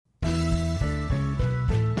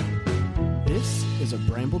is a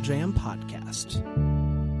Bramble Jam podcast.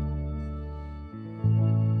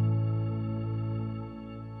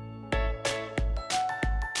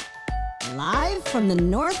 Live from the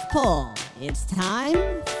North Pole, it's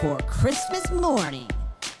time for Christmas Morning,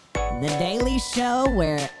 the daily show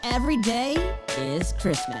where every day is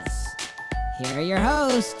Christmas. Here are your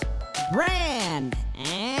hosts, Brand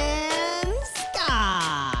and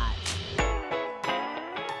Scott.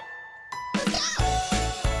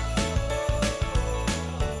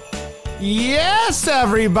 Yes,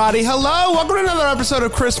 everybody. Hello. Welcome to another episode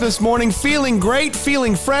of Christmas Morning. Feeling great,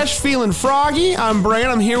 feeling fresh, feeling froggy. I'm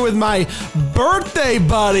Brand. I'm here with my birthday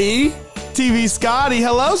buddy, TV Scotty.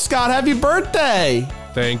 Hello, Scott. Happy birthday.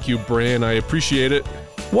 Thank you, Bran. I appreciate it.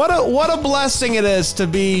 What a blessing it is to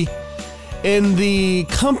be in the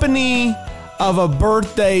company of a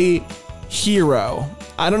birthday hero.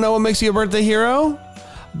 I don't know what makes you a birthday hero,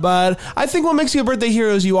 but I think what makes you a birthday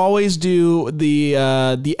hero is you always do the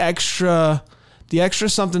extra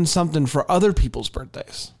something for other people's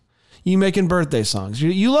birthdays. You making birthday songs.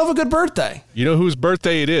 You love a good birthday. You know whose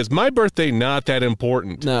birthday it is? My birthday, not that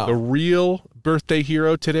important. No. The real birthday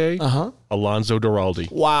hero today, Alonzo Duralde.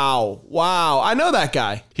 Wow. I know that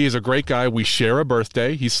guy. He is a great guy. We share a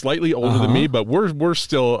birthday. He's slightly older than me, but we're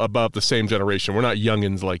still about the same generation. We're not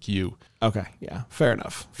youngins like you. Okay, yeah, fair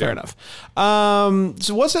enough.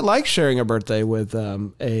 So what's it like sharing a birthday with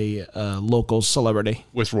a local celebrity?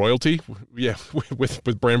 With royalty? Yeah,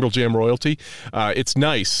 with Bramble Jam royalty. It's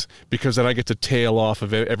nice because then I get to tail off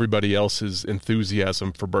of everybody else's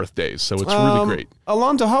enthusiasm for birthdays, so it's really great.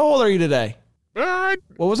 Alonzo, how old are you today? What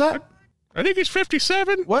was that? I think he's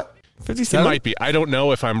 57. What? 57? It might be. I don't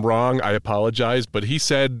know. If I'm wrong, I apologize. But he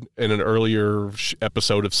said in an earlier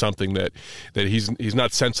episode of something that he's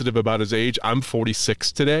not sensitive about his age. I'm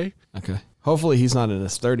 46 today. Okay. Hopefully he's not in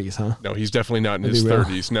his 30s, huh? No, he's definitely not in his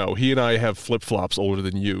 30s. No, he and I have flip-flops older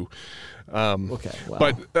than you. Okay. Well.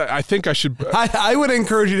 But I think I should... I would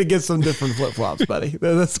encourage you to get some different flip-flops, buddy.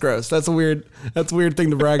 That's gross. That's a weird thing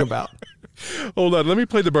to brag about. Hold on. Let me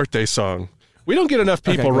play the birthday song. We don't get enough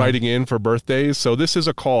people writing in for birthdays, so this is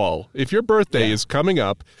a call. If your birthday is coming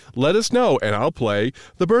up, let us know, and I'll play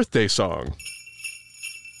the birthday song.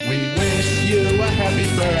 We wish you a happy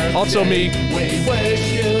birthday. Also me. We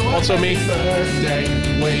wish you a Also happy me. birthday.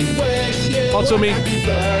 We wish you Also a me. happy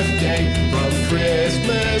birthday from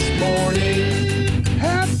Christmas morning.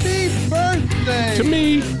 Happy birthday To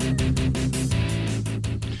me.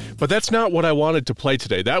 But that's not what I wanted to play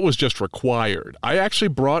today. That was just required. I actually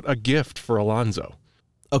brought a gift for Alonzo.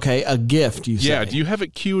 Okay, a gift, you say? Yeah, do you have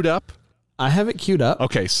it queued up? I have it queued up.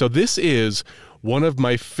 Okay, so this is one of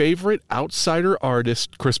my favorite outsider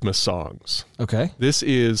artist Christmas songs. Okay. This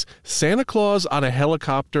is Santa Claus on a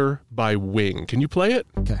Helicopter by Wing. Can you play it?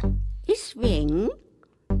 Okay. It's Wing.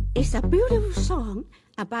 It's a beautiful song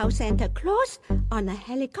about Santa Claus on a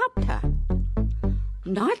helicopter.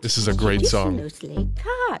 Not This is a great song. traditionally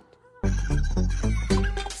cut.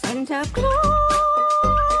 Santa Claus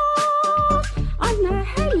on a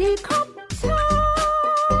helicopter.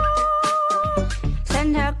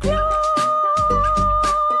 Santa Claus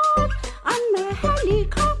on a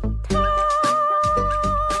helicopter.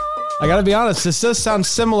 I gotta be honest, this does sound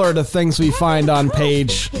similar to things we find on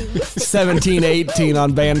page 1718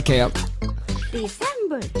 on Bandcamp.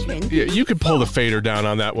 December 20. Yeah, you could pull the fader down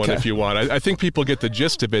on that one if you want. I think people get the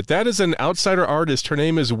gist of it. That is an outsider artist. Her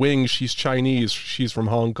name is Wing. She's Chinese. She's from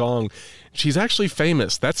Hong Kong. She's actually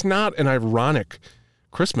famous. That's not an ironic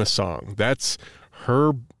Christmas song. That's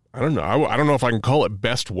her, I don't know. I don't know if I can call it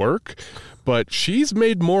best work, but she's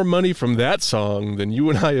made more money from that song than you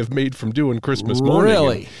and I have made from doing Christmas morning.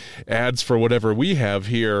 Really? Ads for whatever we have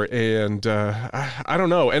here. And I don't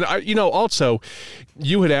know. And also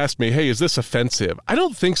you had asked me, hey, is this offensive? I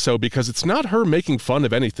don't think so, because it's not her making fun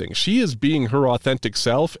of anything. She is being her authentic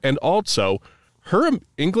self. And also her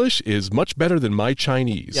English is much better than my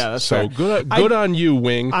Chinese. Yeah, that's so fair. good on you,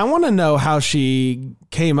 Wing. I want to know how she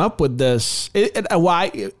came up with this.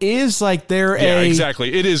 Why is like there Yeah, a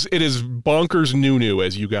exactly. It is bonkers new,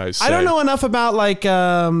 as you guys say. I don't know enough about like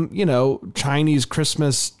Chinese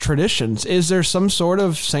Christmas traditions. Is there some sort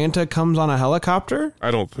of Santa comes on a helicopter?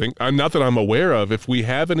 I don't think. Not that I'm aware of. If we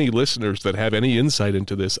have any listeners that have any insight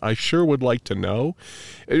into this, I sure would like to know.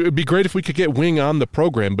 It would be great if we could get Wing on the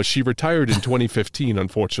program, but she retired in 2015,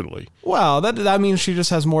 unfortunately. Well, that means she just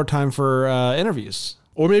has more time for interviews.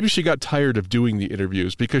 Or maybe she got tired of doing the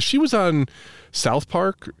interviews, because she was on South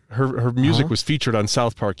Park. Her music was featured on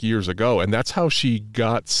South Park years ago, and that's how she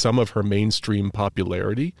got some of her mainstream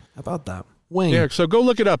popularity. How about that? Wing. Yeah, so go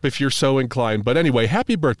look it up if you're so inclined. But anyway,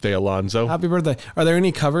 happy birthday, Alonzo. Happy birthday. Are there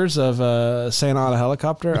any covers of Santa on a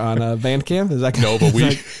Helicopter on Bandcamp? Is that No, but we...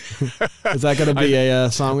 is that going to be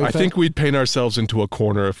a song we I pick? think we'd paint ourselves into a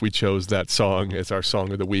corner if we chose that song as our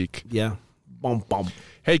song of the week. Yeah. Bum, bum.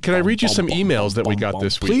 Hey, can I read you some emails that we got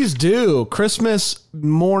this week? Please do. Christmas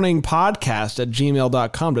morning podcast at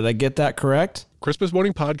gmail.com. Did I get that correct?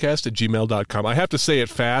 christmasmorningpodcast@gmail.com. I have to say it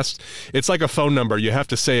fast. It's like a phone number. You have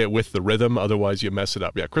to say it with the rhythm, otherwise you mess it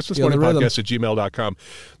up. Yeah, christmasmorningpodcast@gmail.com.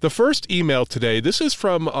 The first email today, this is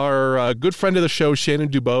from our good friend of the show, Shannon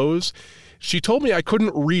Dubose. She told me I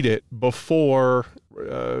couldn't read it before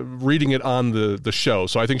reading it on the show,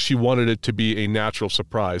 so I think she wanted it to be a natural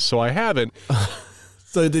surprise. So I haven't.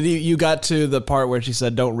 So did you got to the part where she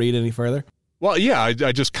said don't read any further? Well, yeah,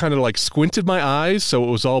 I just kind of like squinted my eyes so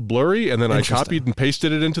it was all blurry, and then I copied and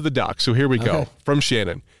pasted it into the doc. So here we go. From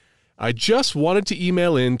Shannon. I just wanted to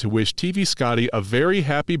email in to wish TV Scotty a very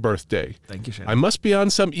happy birthday. Thank you, Shannon. I must be on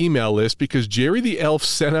some email list because Jerry the Elf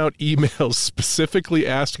sent out emails specifically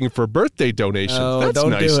asking for birthday donations. Oh, That's don't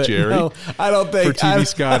nice, do it. Jerry. No, I don't think. For TV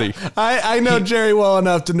Scotty. I know Jerry well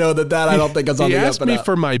enough to know that I don't think it's on He the asked up and me up.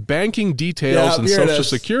 for my banking details and here it social is.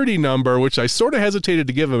 security number, which I sort of hesitated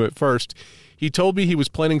to give him at first. He told me he was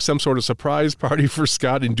planning some sort of surprise party for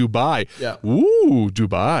Scott in Dubai. Yeah. Ooh,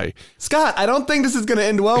 Dubai. Scott, I don't think this is going to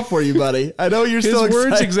end well for you, buddy. I know you're still His words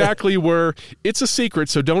excited. exactly were, it's a secret,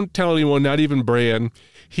 so don't tell anyone, not even Bran.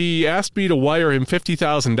 He asked me to wire him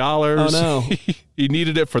 $50,000. Oh, no. He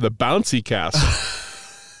needed it for the bouncy castle.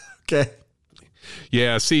 Okay.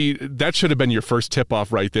 Yeah, see, that should have been your first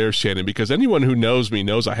tip-off right there, Shannon, because anyone who knows me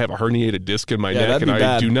knows I have a herniated disc in my neck, that'd and be I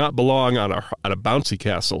bad. do not belong on a bouncy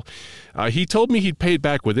castle. He told me he'd pay it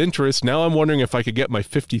back with interest. Now I'm wondering if I could get my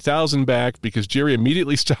 $50,000 back, because Jerry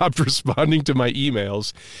immediately stopped responding to my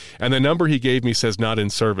emails, and the number he gave me says not in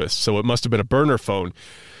service, so it must have been a burner phone.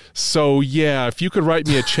 So, yeah, if you could write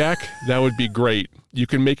me a check, that would be great. You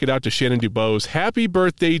can make it out to Shannon Dubose. Happy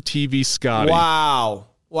birthday, TV Scotty. Wow.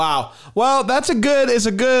 Well, it's a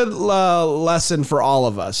good lesson for all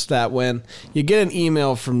of us that when you get an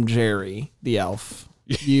email from Jerry the Elf,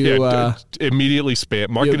 you immediately spam.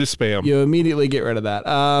 Mark it as spam. You immediately get rid of that.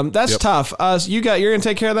 That's tough. You're going to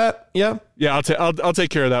take care of that? Yeah. Yeah, I'll take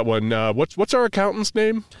care of that one. What's our accountant's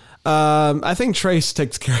name? I think Trace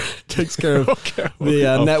takes care of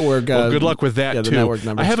the network. Well, good luck with that the too. network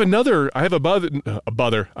numbers. I have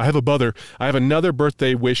another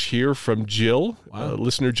birthday wish here from Jill,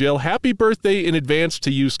 listener Jill. Happy birthday in advance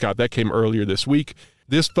to you, Scott. That came earlier this week.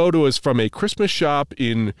 This photo is from a Christmas shop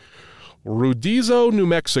in Rudizo, New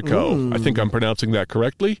Mexico. I think I'm pronouncing that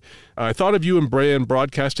correctly. I thought of you and Bran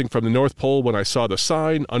broadcasting from the North Pole when I saw the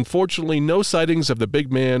sign. Unfortunately, no sightings of the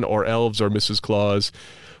big man or elves or Mrs. Claus.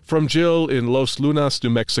 From Jill in Los Lunas, New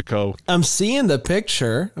Mexico. I'm seeing the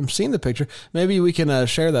picture. Maybe we can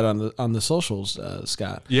share that on the socials,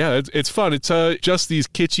 Scott. Yeah, it's fun. It's just these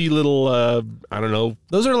kitschy little I don't know.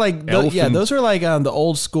 Those are like those are like the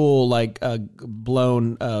old school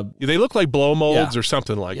blown. They look like blow molds or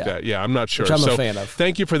something like that. Yeah, I'm not sure. Which I'm a fan of.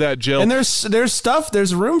 Thank you for that, Jill. And there's stuff.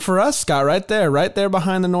 There's room for us, Scott, right there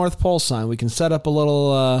behind the North Pole sign. We can set up a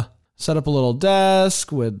little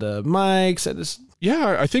desk with the mics.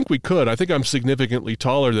 Yeah, I think we could. I think I'm significantly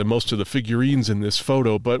taller than most of the figurines in this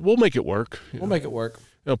photo, but we'll make it work. Make it work.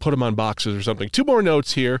 Put them on boxes or something. 2 more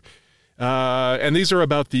notes here. And these are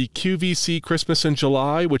about the QVC Christmas in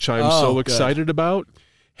July, which I'm so excited about.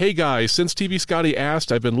 Hey guys, since TV Scotty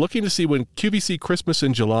asked, I've been looking to see when QVC Christmas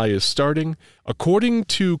in July is starting. According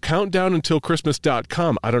to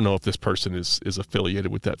countdownuntilchristmas.com, I don't know if this person is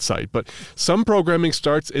affiliated with that site, but some programming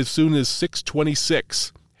starts as soon as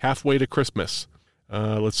 6/26, halfway to Christmas.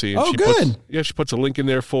 Let's see. And she puts a link in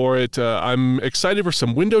there for it. I'm excited for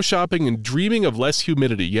some window shopping and dreaming of less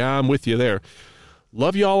humidity. Yeah, I'm with you there.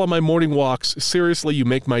 Love y'all on my morning walks. Seriously, you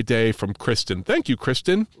make my day. From Kristen. Thank you,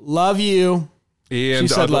 Kristen. Love you. And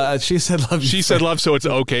she said love you. She said love, so it's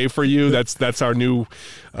okay for you. That's our new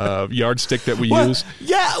yardstick that we use.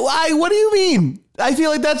 Yeah. What do you mean? I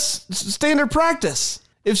feel like that's standard practice.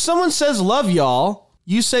 If someone says love y'all,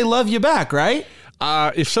 you say love you back, right?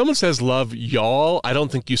 If someone says love y'all, I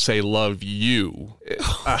don't think you say love you.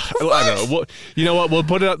 I don't know. Well, you know what? We'll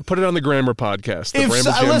put it on the Grammar Podcast. The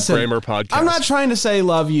Grammar Podcast. I'm not trying to say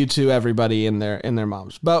love you to everybody in their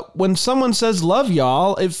moms, but when someone says love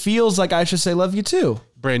y'all, it feels like I should say love you too.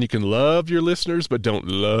 Brand, you can love your listeners, but don't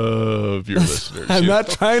love your listeners. I'm not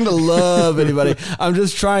trying to love anybody. I'm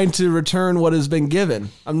just trying to return what has been given.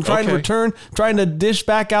 I'm trying to dish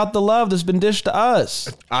back out the love that's been dished to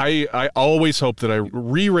us. I always hope that I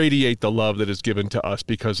re-radiate the love that is given to us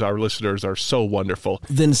because our listeners are so wonderful.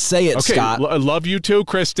 Then say it, okay, Scott. Love you too,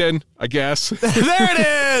 Kristen, I guess. There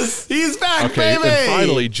it is. He's back, baby. And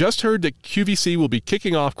finally, just heard that QVC will be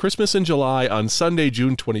kicking off Christmas in July on Sunday,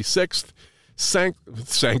 June 26th.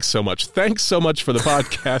 Thanks so much. Thanks so much for the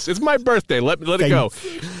podcast. It's my birthday. Let it go.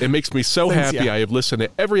 It makes me so happy. Yeah. I have listened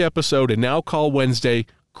to every episode and now call Wednesday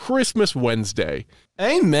Christmas Wednesday.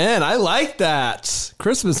 Amen. I like that.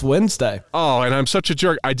 Christmas Wednesday. Oh, and I'm such a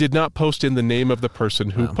jerk. I did not post in the name of the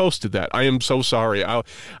person who posted that. I am so sorry.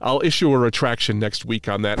 I'll issue a retraction next week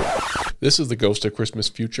on that. This is the Ghost of Christmas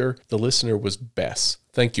Future. The listener was Bess.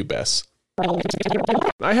 Thank you, Bess.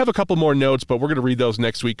 I have a couple more notes, but we're going to read those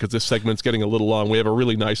next week because this segment's getting a little long. We have a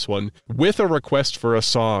really nice one with a request for a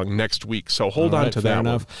song next week, so hold on to that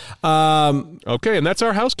one. Okay, and that's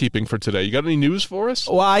our housekeeping for today. You got any news for us?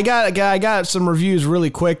 Well, I got some reviews really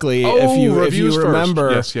quickly. Oh, if you reviews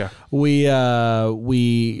remember, first. Yes, yeah.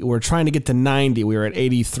 We were trying to get to 90. We were at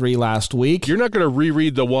 83 last week. You're not going to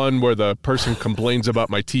reread the one where the person complains about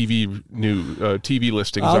my TV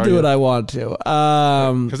listings. I'll do what I want to.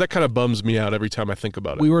 Because that kind of bums me out every time I think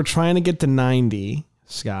about it. We were trying to get to 90,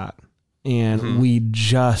 Scott, and we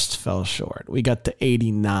just fell short. We got to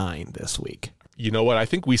 89 this week. You know what? I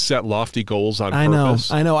think we set lofty goals on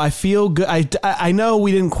purpose. I know. I feel good. I know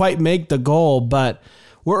we didn't quite make the goal, but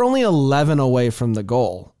we're only 11 away from the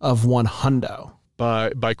goal of 100.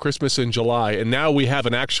 By Christmas in July, and now we have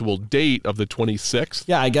an actual date of the 26th.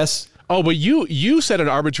 Yeah, I guess. Oh, but you set an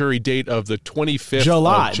arbitrary date of the 25th of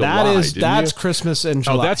July. That's Christmas in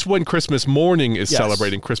July. Oh, that's when Christmas morning is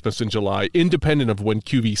celebrating Christmas in July, independent of when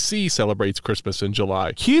QVC celebrates Christmas in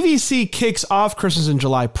July. QVC kicks off Christmas in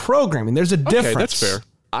July programming. There's a difference. Okay, that's fair.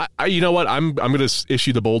 You know what? I'm going to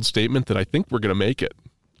issue the bold statement that I think we're going to make it.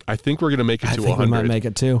 I think we're going to make it to 100. I think we might make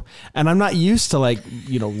it too. And I'm not used to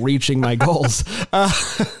reaching my goals.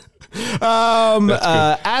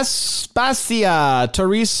 Aspasia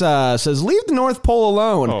Teresa says, leave the North Pole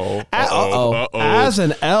alone. As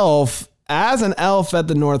an elf at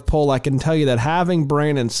the North Pole, I can tell you that having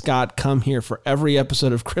Brian and Scott come here for every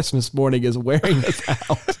episode of Christmas Morning is wearing us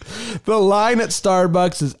out. The line at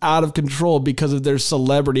Starbucks is out of control because of their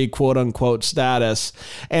celebrity quote unquote status.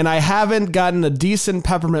 And I haven't gotten a decent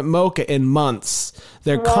peppermint mocha in months.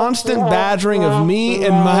 Their constant badgering of me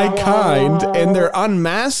and my kind and their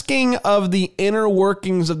unmasking of the inner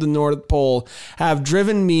workings of the North Pole have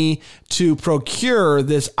driven me to procure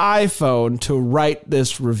this iPhone to write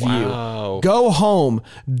this review. Wow. Go home.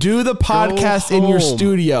 Do the podcast in your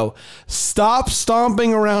studio. Stop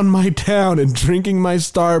stomping around my town and drinking my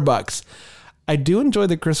Starbucks. I do enjoy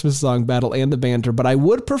the Christmas song battle and the banter, but I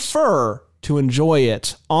would prefer to enjoy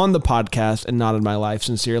it on the podcast and not in my life.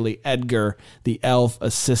 Sincerely, Edgar, the elf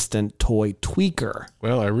assistant toy tweaker.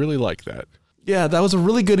 Well, I really like that. Yeah, that was a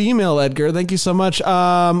really good email, Edgar. Thank you so much.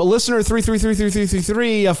 Listener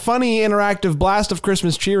 333333, a funny interactive blast of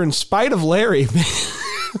Christmas cheer in spite of Larry.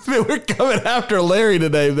 Man, we're coming after Larry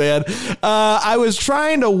today, man. I was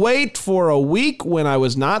trying to wait for a week when I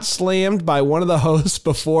was not slammed by one of the hosts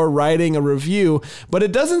before writing a review, but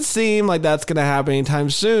it doesn't seem like that's going to happen anytime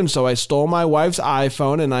soon. So I stole my wife's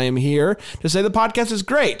iPhone, and I am here to say the podcast is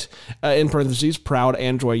great. In parentheses, proud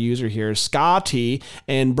Android user here, Scotty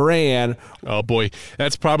and Bran. Oh boy,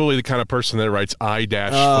 that's probably the kind of person that writes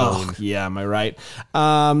phone. Yeah, am I right?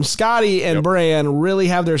 Scotty and Bran really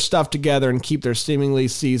have their stuff together and keep their seemingly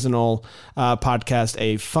seasonal podcast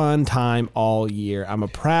a fun time all year. I'm a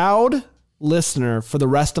proud listener for the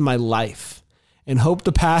rest of my life and hope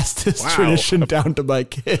to pass this tradition down to my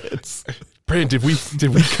kids. Brand, did we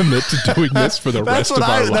commit to doing this for the rest of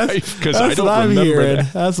our life? Because I don't remember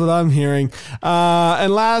that. That's what I'm hearing.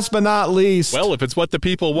 And last but not least, well, if it's what the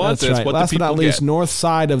people want, that's right. What last the people but not least, get. North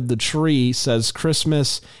Side of the Tree says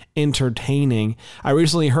Christmas entertaining. I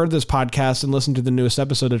recently heard this podcast and listened to the newest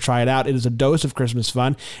episode to try it out. It is a dose of Christmas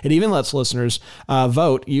fun. It even lets listeners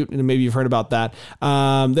vote. Maybe you've heard about that.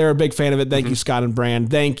 They're a big fan of it. Thank you, Scott and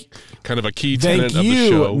Brand. Kind of a key tenet of the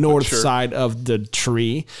show. North Side of the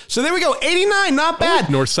Tree. So there we go. 89, not bad.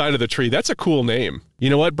 North Side of the Tree. That's a cool name. You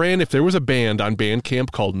know what, Brand? If there was a band on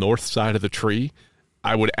Bandcamp called North Side of the Tree,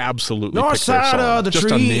 I would absolutely pick their song. Of the just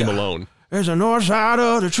tree. on name alone. There's a North Side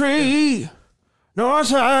of the Tree. North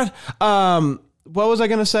Side. What was I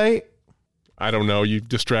going to say? I don't know. You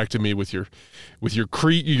distracted me with your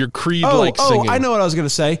creed like singing. I know what I was going to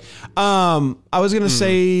say. I was going to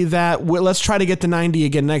say that let's try to get to 90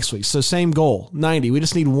 again next week. So same goal, 90. We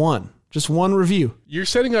just need one. Just one review. You're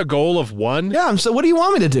setting a goal of one? Yeah. So what do you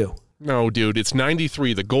want me to do? No, dude, it's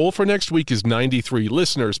 93. The goal for next week is 93.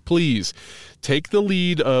 Listeners, please take the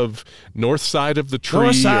lead of North Side of the Tree.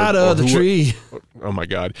 North Side of the Tree. Oh, my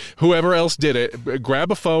God. Whoever else did it,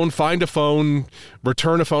 grab a phone, find a phone,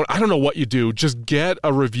 return a phone. I don't know what you do. Just get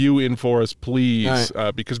a review in for us, please,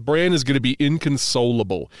 right. Because Bran is going to be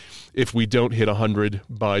inconsolable if we don't hit 100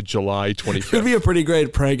 by July 25th. It would be a pretty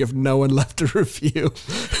great prank if no one left a review.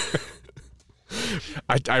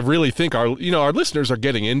 I really think our listeners are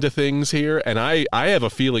getting into things here, and I have a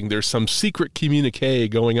feeling there's some secret communique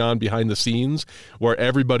going on behind the scenes where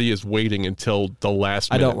everybody is waiting until the last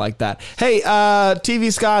minute. I don't like that. Hey,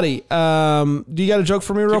 TV Scotty, do you got a joke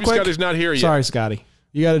for me real quick? Scotty's not here yet. Sorry, Scotty.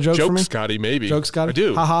 You got a joke for me? Scotty, maybe. Joke Scotty? I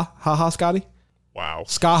do. Ha-ha, Scotty? Wow.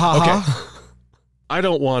 Ska-ha-ha. Okay. I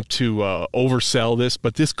don't want to oversell this,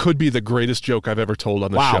 but this could be the greatest joke I've ever told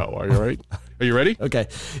on the show. Are you right? Are you ready? Okay.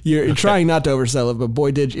 You're trying not to oversell it, but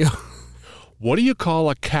boy, did you. What do you call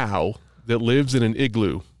a cow that lives in an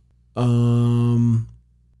igloo? A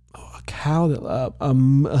cow that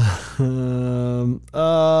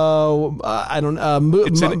I don't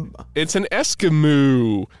it's an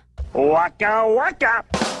Eskimo. Waka waka.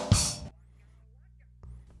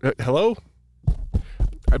 Hello?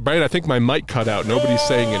 Brian, I think my mic cut out. Nobody's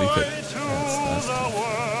saying anything.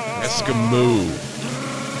 Eskimo.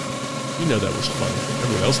 You know that was funny.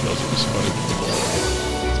 Everyone else knows it was funny.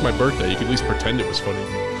 It's my birthday. You can at least pretend it was funny.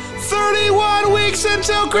 31 weeks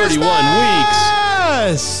until Christmas! 31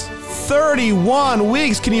 weeks! 31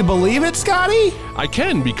 weeks. Can you believe it, Scotty? I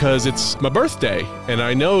can, because it's my birthday, and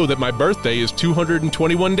I know that my birthday is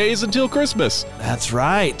 221 days until Christmas. That's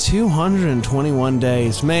right. 221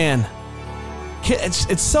 days. Man.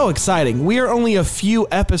 It's so exciting. We are only a few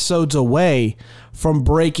episodes away from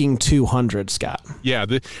breaking 200, Scott. Yeah,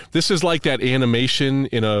 this is like that animation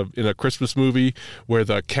in a Christmas movie where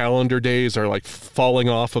the calendar days are like falling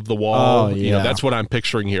off of the wall. Oh, yeah. That's what I'm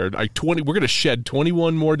picturing here. We're going to shed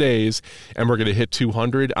 21 more days, and we're going to hit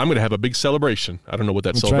 200. I'm going to have a big celebration. I don't know what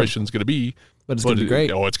that celebration is going to be. But it's going to be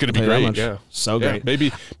great. Oh, it's going to be great. Yeah. So great. Maybe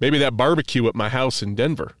that barbecue at my house in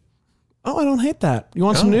Denver. Oh, I don't hate that. You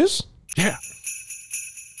want some news? Yeah.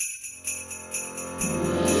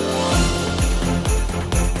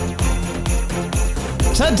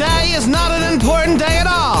 Today is not an important day at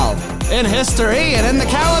all in history and in the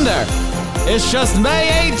calendar. It's just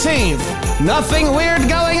May 18th. Nothing weird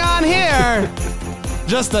going on here.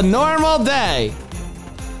 Just a normal day.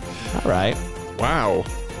 All right. Wow.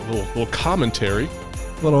 A little commentary.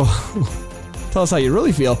 Tell us how you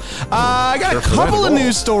really feel. I got a couple of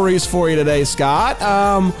news stories for you today, Scott.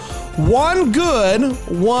 One good,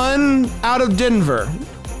 one out of Denver.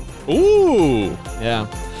 Ooh. Yeah.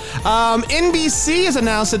 NBC has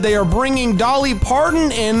announced that they are bringing Dolly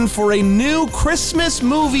Parton in for a new Christmas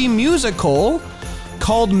movie musical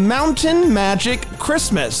called Mountain Magic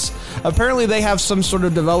Christmas. Apparently they have some sort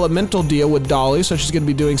of developmental deal with Dolly, so she's going to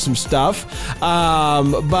be doing some stuff.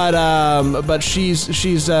 But she's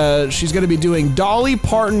going to be doing Dolly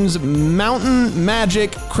Parton's Mountain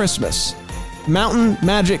Magic Christmas. Mountain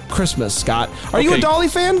Magic Christmas, Scott. Are you a Dolly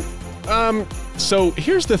fan? So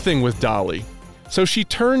here's the thing with Dolly. So she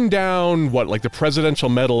turned down, like the Presidential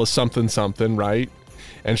Medal of something, right?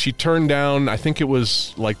 And she turned down, I think it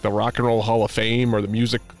was like the Rock and Roll Hall of Fame or the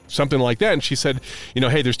music, something like that. And she said,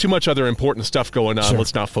 hey, there's too much other important stuff going on. Sure.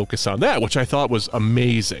 Let's not focus on that, which I thought was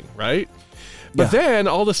amazing, right? But then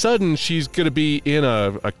all of a sudden she's going to be in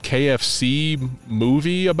a KFC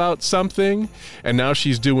movie about something. And now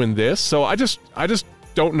she's doing this. So I just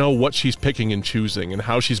don't know what she's picking and choosing and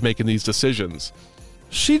how she's making these decisions.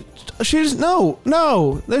 She just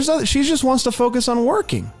no. There's nothing. She just wants to focus on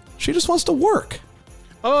working. She just wants to work.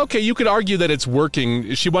 Oh, okay. You could argue that it's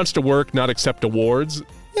working. She wants to work, not accept awards.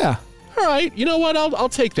 Yeah. All right. You know what? I'll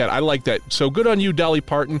take that. I like that. So good on you, Dolly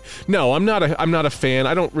Parton. No, I'm not a fan.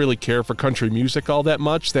 I don't really care for country music all that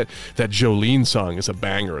much. That Jolene song is a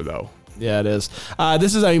banger, though. Yeah, it is.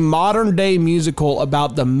 This is a modern-day musical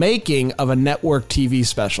about the making of a network TV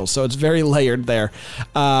special, so it's very layered there.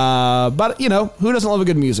 But, who doesn't love a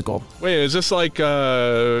good musical? Wait, is this like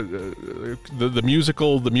the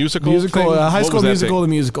musical thing? High School Musical, the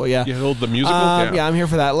musical, yeah. You hold the musical? Yeah, I'm here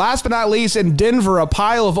for that. Last but not least, in Denver, a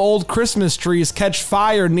pile of old Christmas trees catch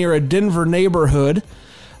fire near a Denver neighborhood.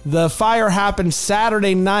 The fire happened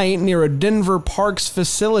Saturday night near a Denver Parks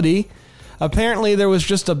facility. Apparently, there was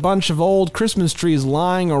just a bunch of old Christmas trees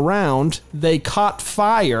lying around. They caught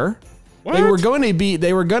fire, What? They were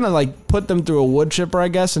going to like put them through a wood chipper, I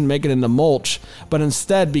guess, and make it into mulch. But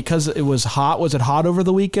instead, because it was hot, was it hot over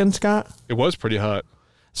the weekend, Scott? It was pretty hot.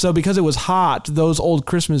 So because it was hot, those old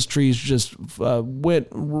Christmas trees just went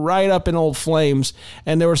right up in old flames.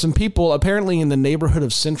 And there were some people apparently in the neighborhood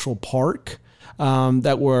of Central Park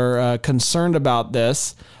that were concerned about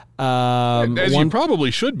this. As you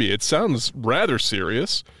probably should be. It sounds rather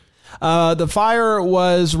serious. The fire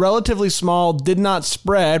was relatively small, did not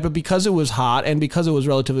spread, but because it was hot and because it was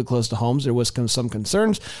relatively close to homes, there was some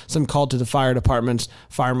concerns. Some called to the fire departments.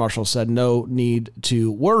 Fire marshal said no need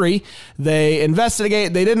to worry. They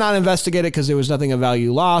did not investigate it because there was nothing of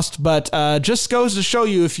value lost, but just goes to show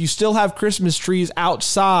you, if you still have Christmas trees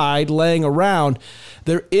outside laying around,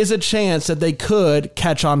 there is a chance that they could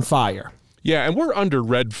catch on fire. Yeah, and we're under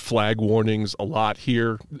red flag warnings a lot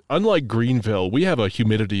here. Unlike Greenville, we have a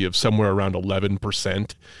humidity of somewhere around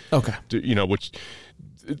 11%. Okay. Which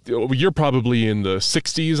you're probably in the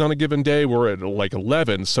 60s on a given day. We're at like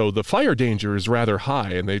 11, so the fire danger is rather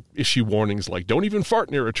high, and they issue warnings like, don't even fart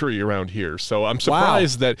near a tree around here. So I'm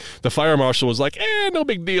surprised that the fire marshal was like, no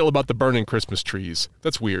big deal about the burning Christmas trees.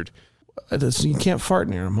 That's weird. You can't fart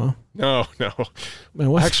near them, huh? No.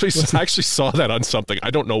 Man, I actually saw that on something.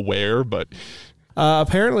 I don't know where, but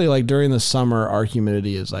apparently, like during the summer, our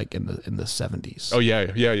humidity is like in the 70s. Oh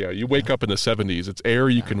yeah. You wake up in the 70s. It's air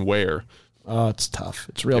you can wear. Oh, it's tough.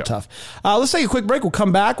 It's real tough. Let's take a quick break. We'll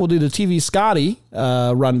come back. We'll do the TV Scotty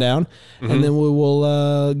rundown, and then we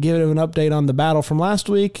will give it an update on the battle from last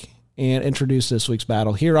week and introduce this week's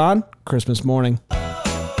battle here on Christmas morning.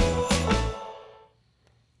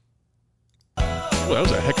 That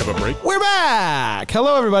was a heck of a break. We're back.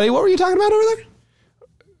 Hello, everybody. What were you talking about over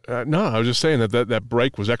there? No, I was just saying that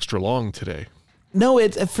break was extra long today. No,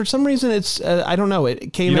 for some reason it's I don't know.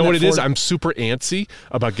 It came. You know in what at it is? I'm super antsy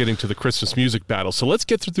about getting to the Christmas music battle. So let's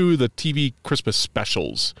get through the TV Christmas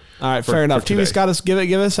specials. All right, fair enough. TV Scottus, give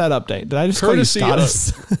us that update. Did I just call you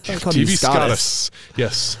Scottus? TV Scottus.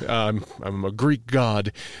 Yes, I'm a Greek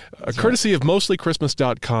god. Courtesy of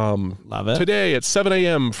mostlychristmas.com. Love it. Today at 7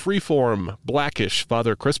 a.m. Freeform, Blackish,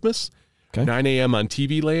 Father Christmas. Okay. 9 a.m. on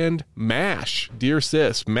TV Land, MASH, Dear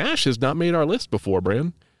Sis. MASH has not made our list before,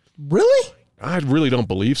 Bran. Really? I really don't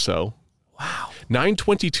believe so. Wow.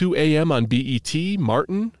 9:22 a.m. on BET,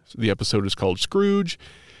 Martin. The episode is called Scrooge.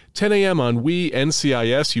 10 a.m. on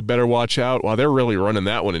NCIS, You Better Watch Out. Wow, they're really running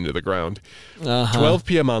that one into the ground. 12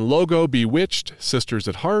 p.m. on Logo, Bewitched, Sisters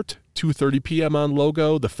at Heart. 2:30 p.m. on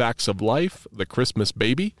Logo, The Facts of Life, The Christmas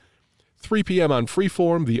Baby. 3 p.m. on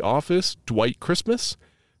Freeform, The Office, Dwight Christmas.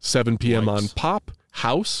 7 p.m. on Pop,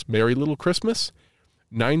 House, Merry Little Christmas.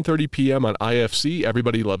 9:30 p.m. on IFC,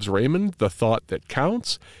 Everybody Loves Raymond, The Thought That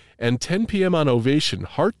Counts. And 10 p.m. on Ovation,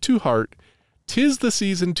 Heart to Heart, 'Tis the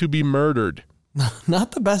Season to Be Murdered.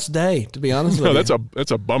 Not the best day, to be honest with you. No,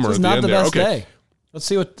 that's a bummer at the not end the there. best day. Let's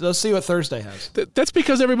see what Thursday has. That's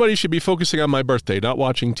because everybody should be focusing on my birthday, not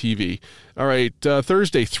watching TV. All right,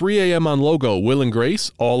 Thursday, 3 a.m. on Logo, Will and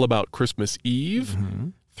Grace, All About Christmas Eve.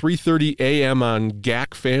 3:30 a.m. on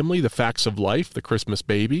GAC Family, The Facts of Life, The Christmas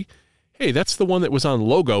Baby. Hey, that's the one that was on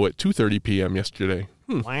Logo at 2:30 p.m. yesterday.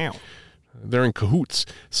 Wow. They're in cahoots.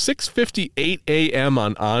 6:58 a.m.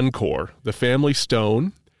 on Encore, The Family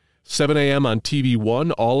Stone. 7 a.m. on TV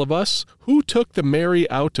One, All of Us. Who Took the Mary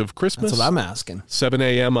Out of Christmas? That's what I'm asking. 7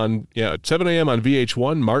 a.m. on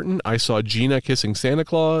VH1, Martin, I Saw Gina Kissing Santa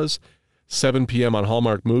Claus. 7 p.m. on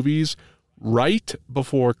Hallmark Movies, Right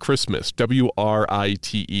Before Christmas,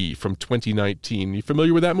 WRITE, from 2019. You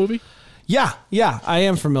familiar with that movie? Yeah, I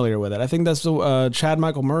am familiar with it. I think that's the Chad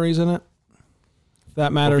Michael Murray's in it. If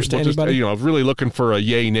that matters to anybody. I'm really looking for a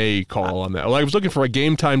yay-nay call on that. Well, I was looking for a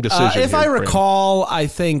game-time decision. If I recall, I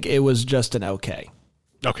think it was just an okay.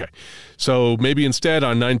 Okay. So maybe instead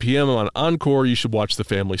on 9 p.m. on Encore, you should watch The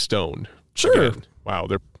Family Stone. Sure. Again. Wow,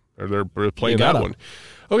 they're playing that one.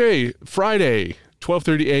 Okay, Friday,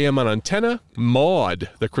 12:30 a.m. on Antenna, Maude,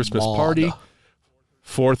 The Christmas Party.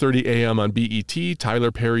 4:30 a.m. on BET,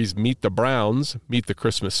 Tyler Perry's Meet the Browns, Meet the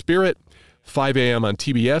Christmas Spirit. 5 a.m. on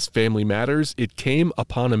TBS, Family Matters, It Came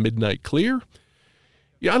Upon a Midnight Clear.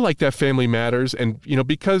 Yeah, I like that, Family Matters. And,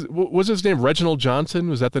 because, what was his name? Reginald Johnson?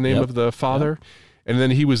 Was that the name of the father? Yep. And then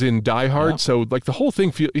he was in Die Hard. Yep. So, the whole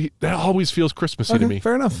thing, that always feels Christmassy to me.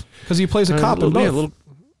 Fair enough. Because he plays a cop in both.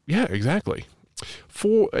 Yeah, exactly.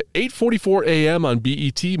 8:44 a.m. on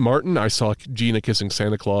BET, Martin, I Saw Gina Kissing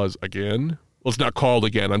Santa Claus Again. Well, it's not called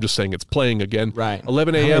again. I'm just saying it's playing again. Right.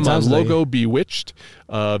 11 a.m. on Logo, Bewitched,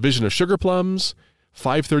 Vision of Sugar Plums.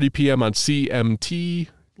 5:30 p.m. on CMT,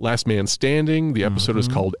 Last Man Standing. The episode is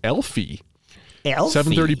called Elfie.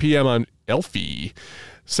 7:30 p.m. on Elfie.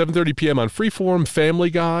 7:30 p.m. on Freeform, Family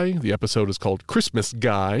Guy. The episode is called Christmas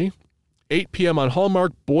Guy. 8 p.m. on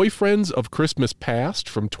Hallmark, Boyfriends of Christmas Past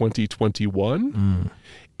from 2021.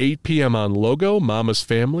 8 p.m. on Logo, Mama's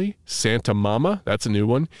Family, Santa Mama. That's a new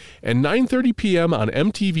one. And 9:30 p.m. on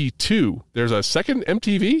MTV2. There's a second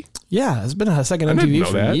MTV? Yeah, it's been a second I didn't MTV know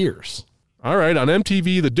for that. years. All right, on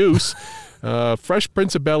MTV, The Deuce, Fresh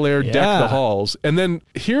Prince of Bel-Air, Deck Yeah. the Halls. And then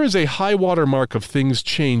here is a high water mark of things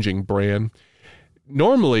changing, Bran.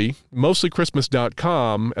 Normally,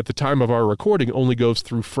 mostlychristmas.com at the time of our recording only goes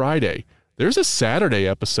through Friday. There's a Saturday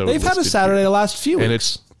episode. They've had a listed Saturday here. the last few weeks. And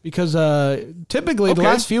it's because typically the Okay.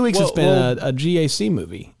 last few weeks it's been Well- a GAC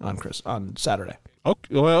movie on Saturday.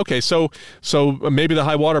 okay. So maybe the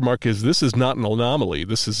high water mark is this is not an anomaly.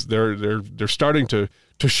 This is they're starting to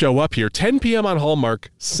show up here. 10 p.m. on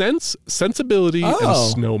Hallmark. Sensibility, and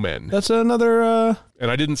Snowmen. That's another. And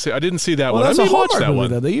I didn't see that Well, one. that's I a may watch Hallmark that movie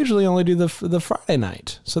one. though. They usually only do the Friday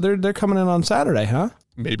night, so they're coming in on Saturday, huh?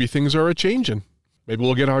 Maybe things are a changing. Maybe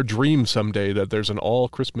we'll get our dream someday that there's an all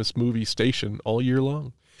Christmas movie station all year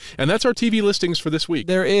long. And that's our TV listings for this week.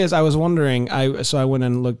 There is. I was wondering. So I went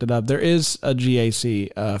and looked it up. There is a GAC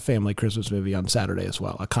family Christmas movie on Saturday as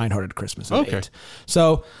well. A Kind-Hearted Christmas at 8.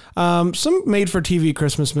 So some made-for-TV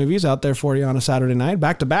Christmas movies out there for you on a Saturday night,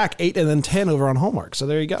 back to back, 8 and then 10 over on Hallmark. So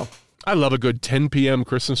there you go. I love a good 10 p.m.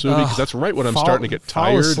 Christmas movie because that's right when I'm starting to get fall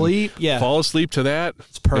tired. asleep, yeah. Fall asleep to that.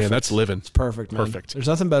 It's perfect. Man, that's living. It's perfect, man. Perfect. There's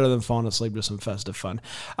nothing better than falling asleep to some festive fun.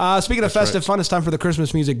 Speaking of festive fun, it's time for the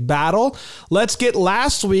Christmas music battle. Let's get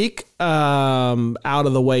last week out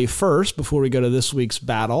of the way first before we go to this week's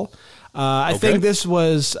battle. I think this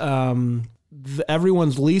was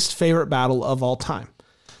everyone's least favorite battle of all time.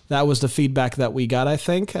 That was the feedback that we got, I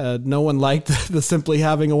think. No one liked the Simply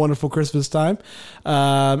Having a Wonderful Christmas Time.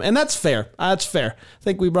 And that's fair. That's fair. I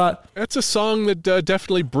think we brought... That's a song that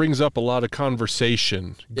definitely brings up a lot of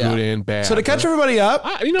conversation, good and bad. So to catch everybody up...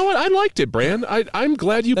 you know what? I liked it, Bran. I'm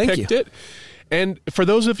glad you Thank picked you. it. And for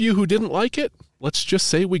those of you who didn't like it, let's just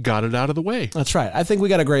say we got it out of the way. That's right. I think we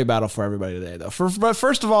got a great battle for everybody today, though. But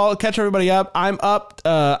first of all, catch everybody up. I'm up.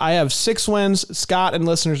 I have 6 wins. Scott and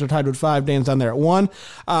listeners are tied with 5. Dan's down there at 1.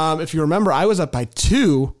 If you remember, I was up by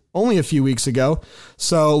 2 only a few weeks ago.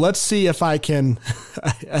 So let's see if I can.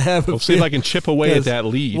 We'll see if I can chip away at that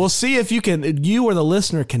lead. We'll see if you or the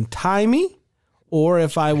listener can tie me, or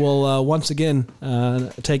if I will once again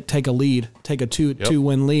take a lead, take a two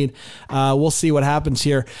win lead. We'll see what happens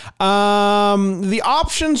here. The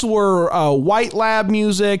options were White Lab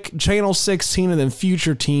Music, Channel 16, and then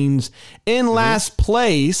Future Teens. In last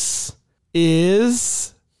place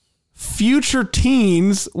is Future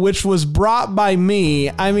Teens, which was brought by me.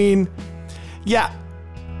 I mean, yeah,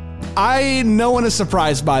 no one is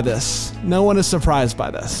surprised by this. No one is surprised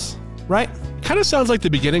by this, right? Kind of sounds like the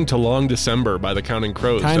beginning to Long December by the Counting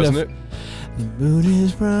Crows, Kind doesn't of. it? The moon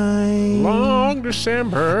is bright. Long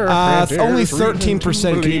December. Only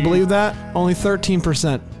 13%. Can you believe that? Only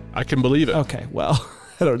 13%. I can believe it. Okay, well,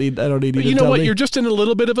 I don't need you But to you know tell what? me. You're just in a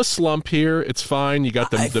little bit of a slump here. It's fine. You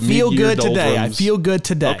got the I the feel mid-year good today. I doldrums. feel good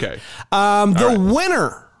today. Okay. The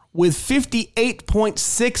winner with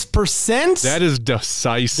 58.6%. That is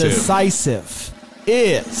decisive. Decisive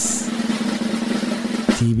is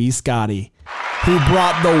TV Scotty, who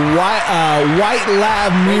brought the White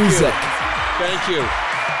Lab music. Thank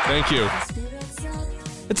you.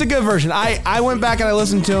 It's a good version. I went back and I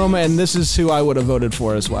listened to him, and this is who I would have voted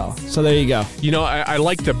for as well. So there you go. You know, I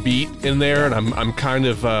like the beat in there, and I'm kind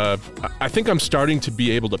of I think I'm starting to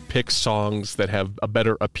be able to pick songs that have a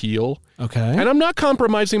better appeal. Okay. And I'm not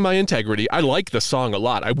compromising my integrity. I like the song a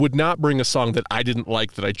lot. I would not bring a song that I didn't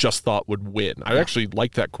like that I just thought would win. I actually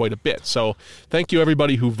like that quite a bit. So thank you,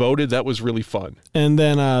 everybody who voted. That was really fun. And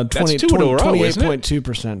then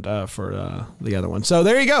 28% for the other one. So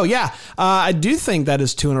there you go. Yeah, I do think that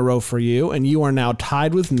is 2 in a row for you, and you are now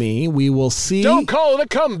tied with me. We will see. Don't call it a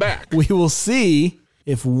comeback. We will see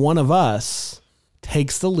if one of us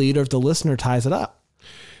takes the lead or if the listener ties it up.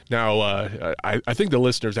 Now, I think the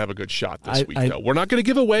listeners have a good shot this week, though. We're not going to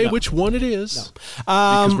give away which one it is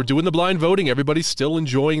because we're doing the blind voting. Everybody's still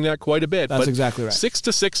enjoying that quite a bit. That's exactly right. 6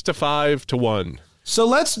 to 6 to 5 to 1. So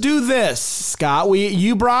let's do this, Scott.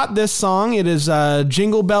 You brought this song. It is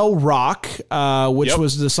Jingle Bell Rock, which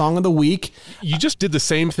was the song of the week. You just did the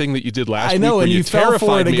same thing that you did last week. I know, where and you fell for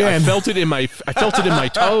terrified it me. again. I felt it in my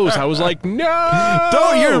toes. I was like,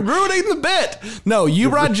 no! You're ruining the bit. No,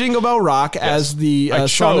 you brought Jingle Bell Rock as the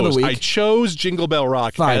song of the week. I chose Jingle Bell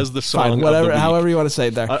Rock as the song of the week. However you want to say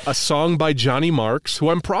it there. A song by Johnny Marks,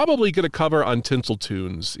 who I'm probably going to cover on Tinsel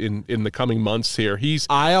Tunes in the coming months here.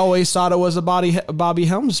 I always thought it was a Buddy Bobby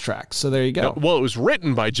Helms track. So there you go. Well, it was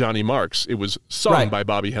written by Johnny Marks. It was sung by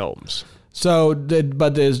Bobby Helms. So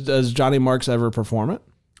does Johnny Marks ever perform it?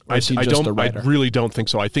 Or is he just a writer? I really don't think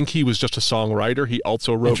so. I think he was just a songwriter. He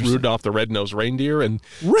also wrote Rudolph the Red-Nosed Reindeer and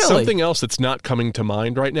something else that's not coming to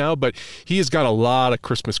mind right now, but he has got a lot of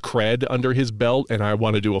Christmas cred under his belt, and I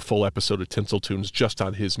want to do a full episode of Tinsel Tunes just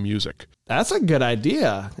on his music. That's a good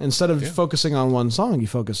idea. Instead of focusing on one song, you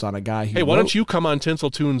focus on a guy who why don't you come on Tinsel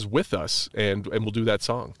Tunes with us, and we'll do that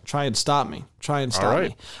song. Try and stop me. All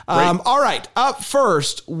right. All right. Up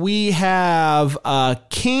first, we have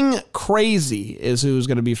King Crazy is who's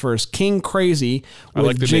going to be first. King Crazy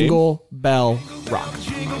with Jingle Bell Rock.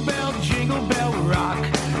 Jingle bell rock.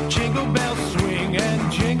 Jingle bell swing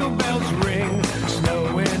and jingle bells ring.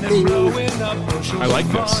 Snowing and blowing up bushels I like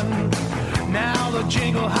of this. fun. Now the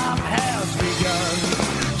jingle hop has begun.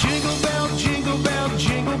 Jingle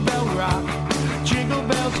bell rock. Jingle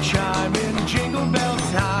bells chime in jingle bell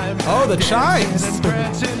time. Oh, the chimes. And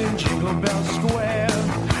prancing in Jingle Bell Square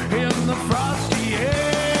in the frosty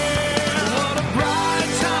air. What a bright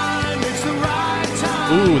time, it's the right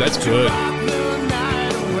time. Ooh, that's good. To rock the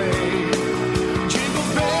night away. Jingle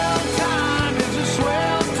bell time is a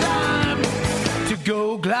swell time to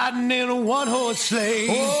go gliding in a one-horse sleigh.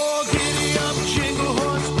 Oh, giddy up, jingle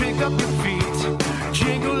horse, pick up your feet.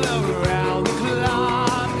 Jingle around the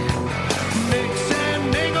clock. Mix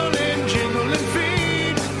and mingle and jingling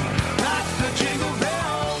feet. That's the Jingle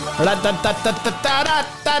Bell Rock.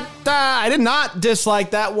 I did not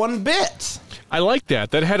dislike that one bit. I like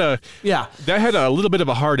that. That had a little bit of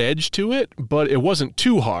a hard edge to it, but it wasn't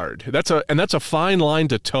too hard. That's a fine line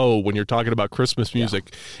to toe when you're talking about Christmas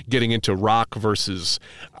music, getting into rock versus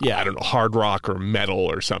I don't know, hard rock or metal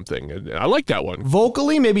or something. I like that one.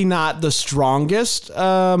 Vocally, maybe not the strongest,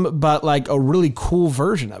 but like a really cool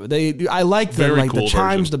version of it. I like the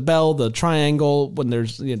chimes, the bell, the triangle when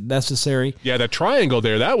there's necessary. Yeah, that triangle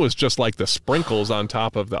there, that was just like the sprinkles on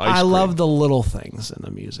top of the ice cream. love the little things in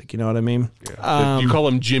the music. You know what I mean? Yeah. You call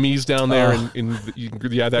them Jimmies down there in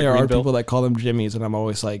that there are Greenville? people that call them Jimmies, and I'm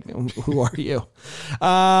always like, who are you?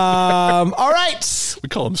 All right. We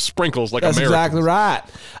call them sprinkles like That's Americans. exactly right.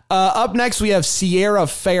 Up next, we have Sierra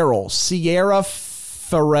Farrell. Sierra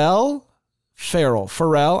Farrell?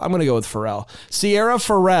 Farrell. I'm going to go with Farrell. Sierra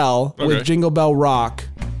Farrell with Jingle Bell Rock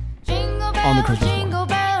on the Christmas one. Jingle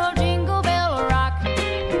bell rock,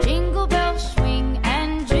 jingle bells swing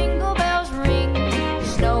and jingle bells ring,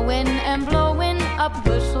 snowing and blowing up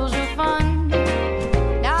bushels of fun.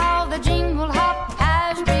 Now the jingle hop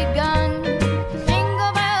has begun.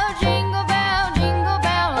 Jingle bell, jingle bell, jingle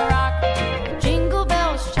bell rock, jingle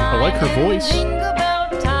bells chime. I like her voice. Jingle bell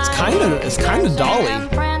time. It's kind of Dolly.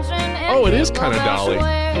 Oh, it is kind of Dolly. What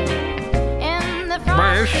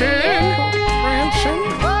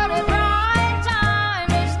a bright time,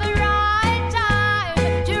 it's the right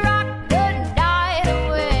time to rock the night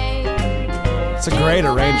away. It's a great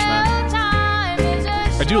arrangement.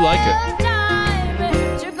 I do like it.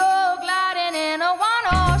 To go gliding in a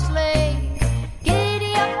one-horse sleigh.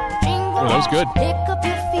 Giddy up, jingle Oh, that was good. Pick up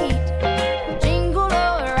your feet. Jingle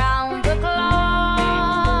around the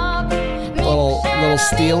clock. Little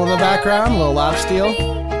steel in the background, little lap steel.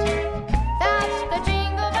 That's the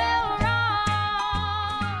Jingle Bell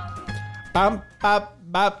Rock. Bum, bop,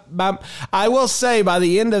 bop, bop. I will say, by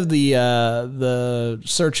the end of the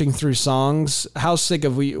searching through songs, how sick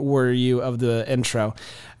were you of the intro?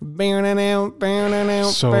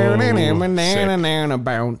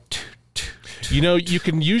 You know, you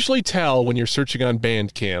can usually tell when you're searching on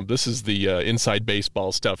Bandcamp. This is the inside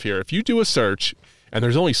baseball stuff here. If you do a search and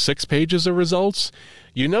there's only 6 pages of results,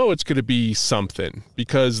 you know it's going to be something,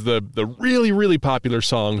 because the really, really popular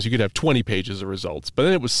songs, you could have 20 pages of results, but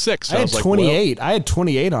then it was 6. I had was like, 28. I had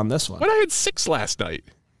 28 on this one. But I had 6 last night.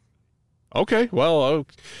 Okay, well,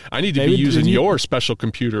 I need to be using your special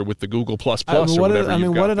computer with the Google Plus or whatever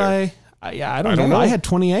you've got there. I don't know. I had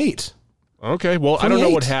 28. Okay, well, 28. I don't know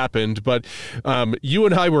what happened, but you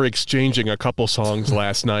and I were exchanging a couple songs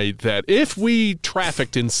last night that if we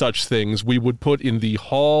trafficked in such things, we would put in the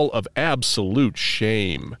Hall of Absolute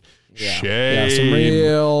Shame. Yeah. Shame. Yeah, some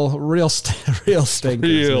real stinkers. Real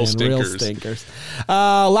Real stinkers.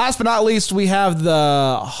 Last but not least, we have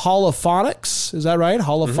the Holophonics. Is that right?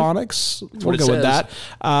 Holophonics. We'll go with that.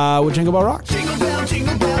 With Jingle Bell Rock. Jingle bell,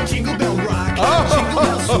 jingle bell, jingle bell rock. Jingle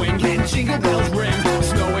bells swing and jingle bells ring.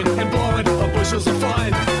 Snowing and blowing up bushels of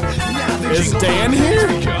fun. Now the Is jingle Dan hop has here?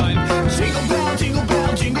 begun. Jingle bell, jingle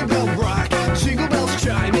bell, jingle bell rock. Jingle bells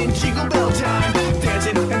chime in jingle bell time.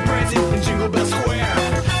 Dancing and prancing in Jingle Bell Square.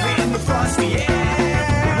 In the frosty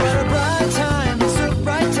air. What a bright time, it's a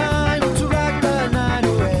bright time to rock the night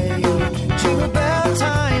away. Jingle bell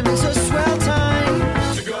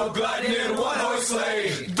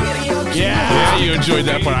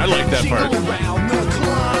enjoyed that part. I like that part. Jingle round the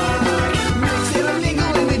clock. Makes it a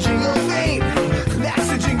mingle in the jingle vein. That's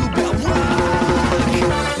the Jingle Bell Rock.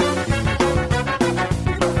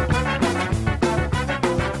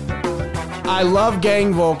 I love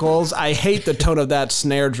gang vocals. I hate the tone of that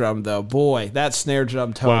snare drum, though. Boy, that snare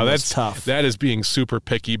drum tone Wow, is that's tough. That is being super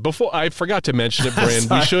picky. Before I forgot to mention it, Brand.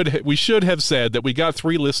 we should have said that we got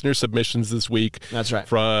 3 listener submissions this week. That's right.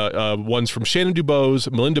 From ones from Shannon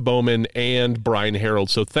Dubose, Melinda Bowman, and Brian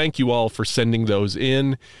Harold. So thank you all for sending those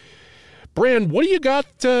in. Brand, what do you got?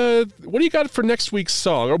 What do you got for next week's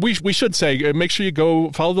song? Or we should say, make sure you go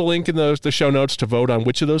follow the link in the show notes to vote on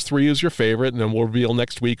which of those 3 is your favorite, and then we'll reveal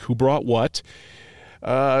next week who brought what.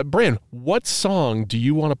 Brand, what song do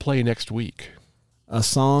you want to play next week? A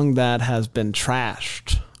song that has been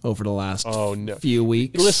trashed over the last few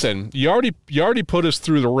weeks. Listen, you already put us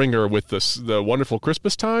through the ringer with the Wonderful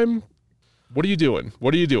Christmas Time. What are you doing?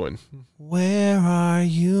 Where are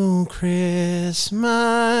you,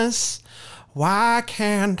 Christmas? Why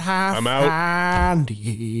can't I'm out. find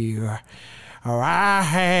you? Why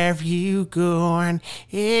have you gone?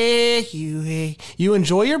 You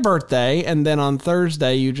enjoy your birthday, and then on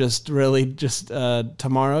Thursday you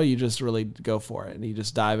tomorrow you just really go for it, and you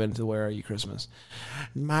just dive into Where Are You, Christmas?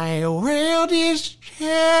 My world is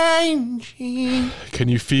changing. Can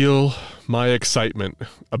you feel my excitement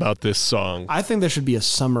about this song? I think there should be a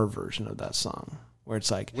summer version of that song where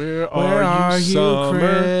it's like, Where are you, summer?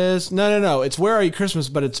 Chris? No. It's Where Are You, Christmas,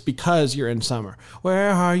 but it's because you're in summer.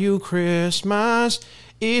 Where are you, Christmas?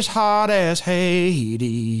 It's hot as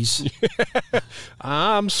Hades.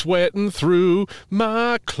 I'm sweating through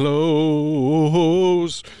my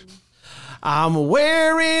clothes. I'm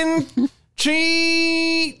wearing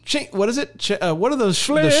what is it? What are those?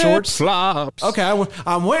 The shorts? Flops. Okay,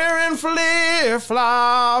 I'm wearing flip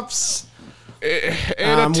flops.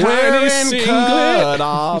 And I'm a tiny wearing singlet.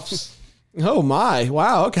 cutoffs. Oh my!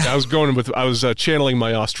 Wow. Okay. I was channeling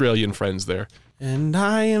my Australian friends there. And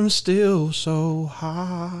I am still so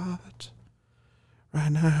hot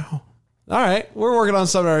right now. All right, we're working on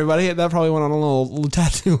something, everybody. That probably went on a little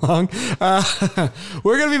tad too long.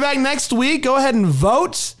 We're going to be back next week. Go ahead and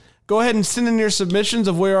vote. Go ahead and send in your submissions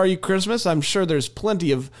of Where Are You, Christmas? I'm sure there's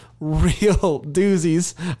plenty of real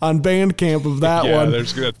doozies on Bandcamp of that one.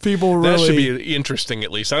 There's good. People that really should be interesting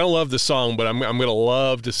at least. I don't love the song, but I'm going to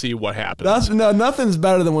love to see what happens. Nothing's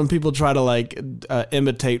better than when people try to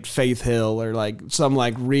imitate Faith Hill or some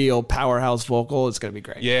real powerhouse vocal. It's going to be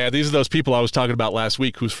great. Yeah, these are those people I was talking about last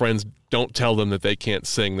week whose friends don't tell them that they can't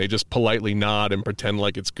sing. They just politely nod and pretend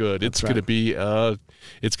like it's good. It's going to be a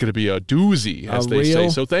doozy, as they say.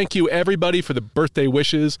 So thank you, everybody, for the birthday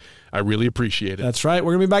wishes. I really appreciate it. That's right.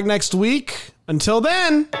 We're going to be back next week. Until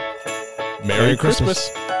then, Merry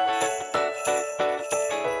Christmas.